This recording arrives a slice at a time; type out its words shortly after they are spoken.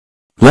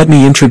Let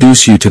me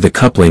introduce you to the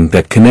coupling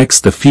that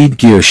connects the feed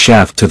gear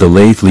shaft to the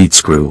lathe lead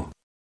screw.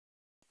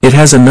 It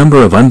has a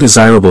number of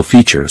undesirable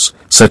features,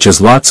 such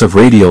as lots of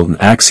radial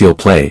and axial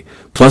play,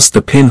 plus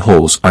the pin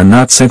holes are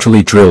not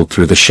centrally drilled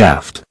through the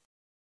shaft.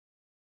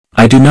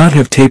 I do not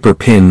have taper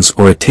pins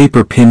or a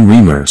taper pin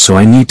reamer, so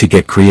I need to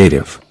get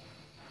creative.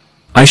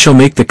 I shall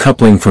make the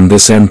coupling from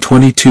this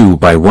M22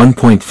 by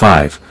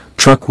 1.5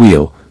 truck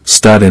wheel,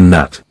 stud and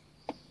nut.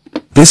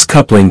 This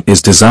coupling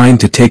is designed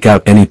to take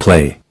out any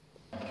play.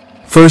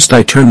 First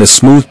I turn the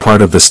smooth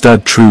part of the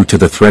stud true to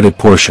the threaded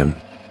portion.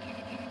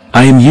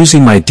 I am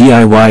using my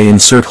DIY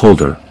insert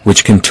holder,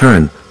 which can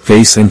turn,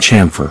 face and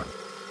chamfer.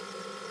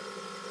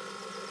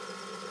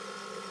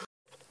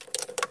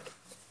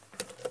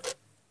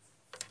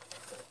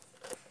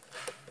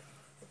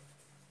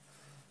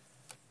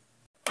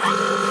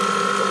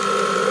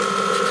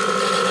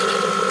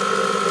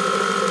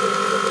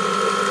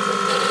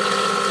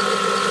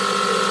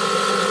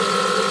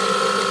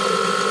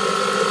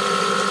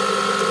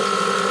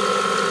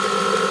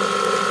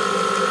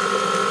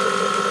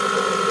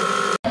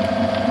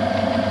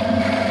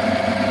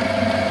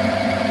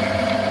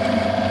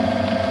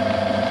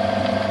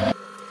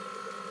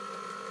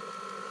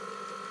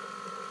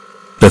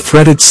 The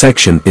threaded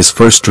section is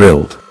first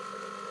drilled.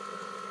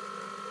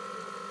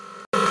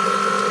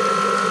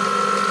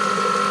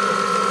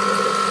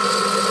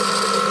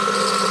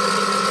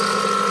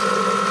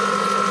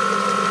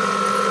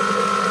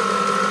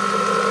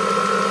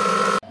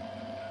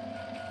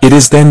 It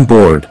is then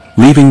bored,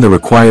 leaving the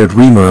required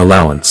reamer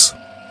allowance.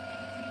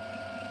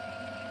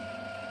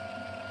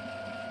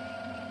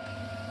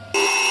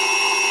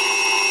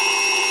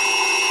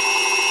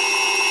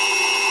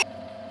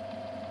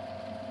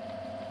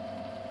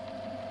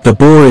 The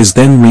bore is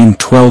then reamed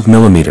 12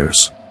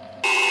 mm.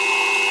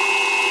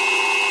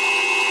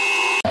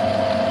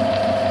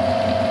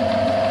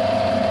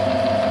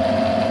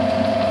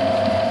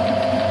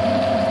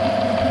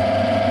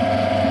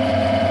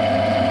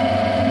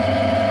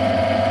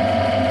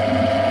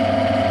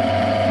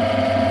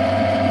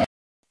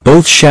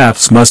 Both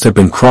shafts must have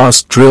been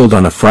cross-drilled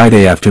on a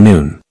Friday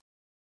afternoon.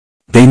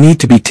 They need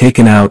to be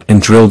taken out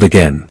and drilled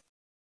again.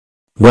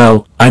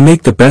 Well, I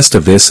make the best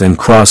of this and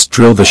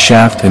cross-drill the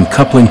shaft and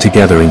coupling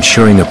together,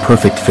 ensuring a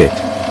perfect fit.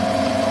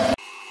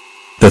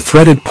 The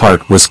threaded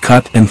part was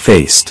cut and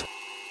faced.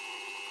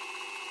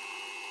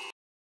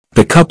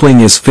 The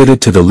coupling is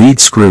fitted to the lead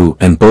screw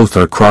and both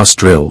are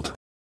cross-drilled.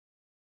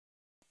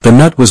 The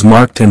nut was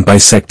marked and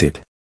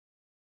bisected.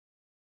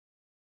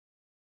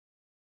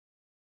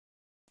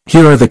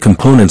 Here are the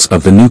components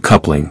of the new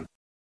coupling.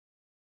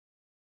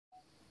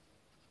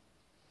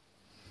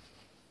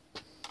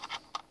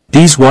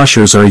 These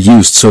washers are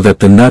used so that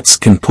the nuts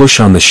can push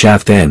on the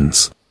shaft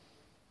ends.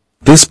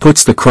 This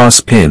puts the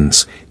cross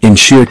pins in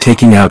shear,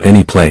 taking out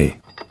any play.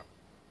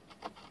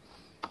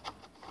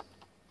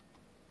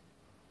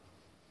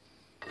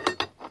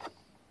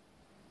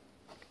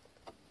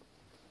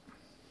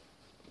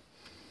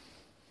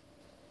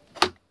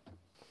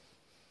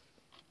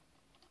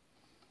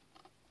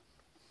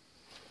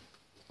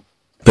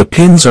 The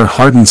pins are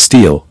hardened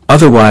steel,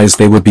 otherwise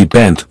they would be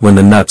bent when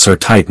the nuts are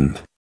tightened.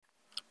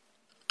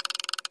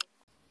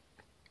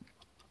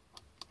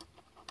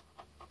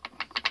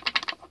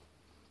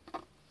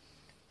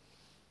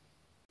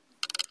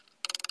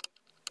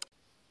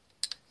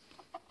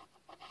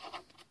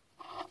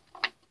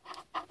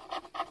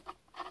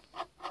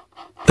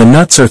 The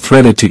nuts are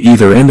threaded to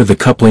either end of the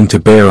coupling to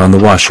bear on the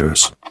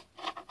washers.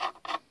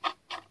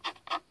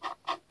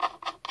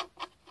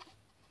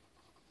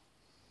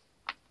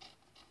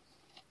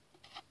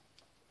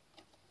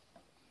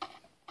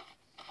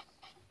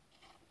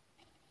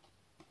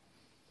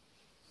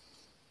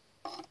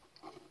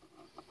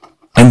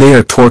 And they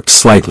are torqued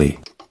slightly.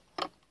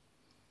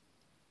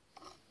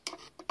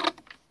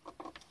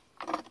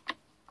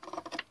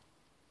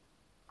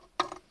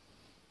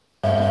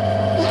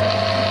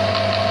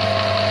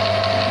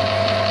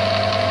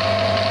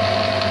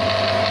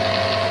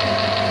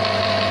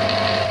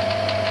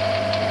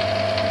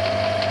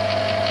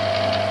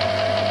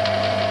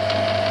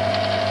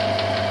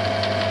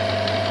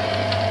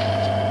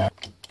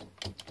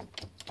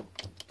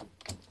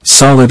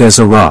 Solid as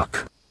a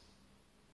rock.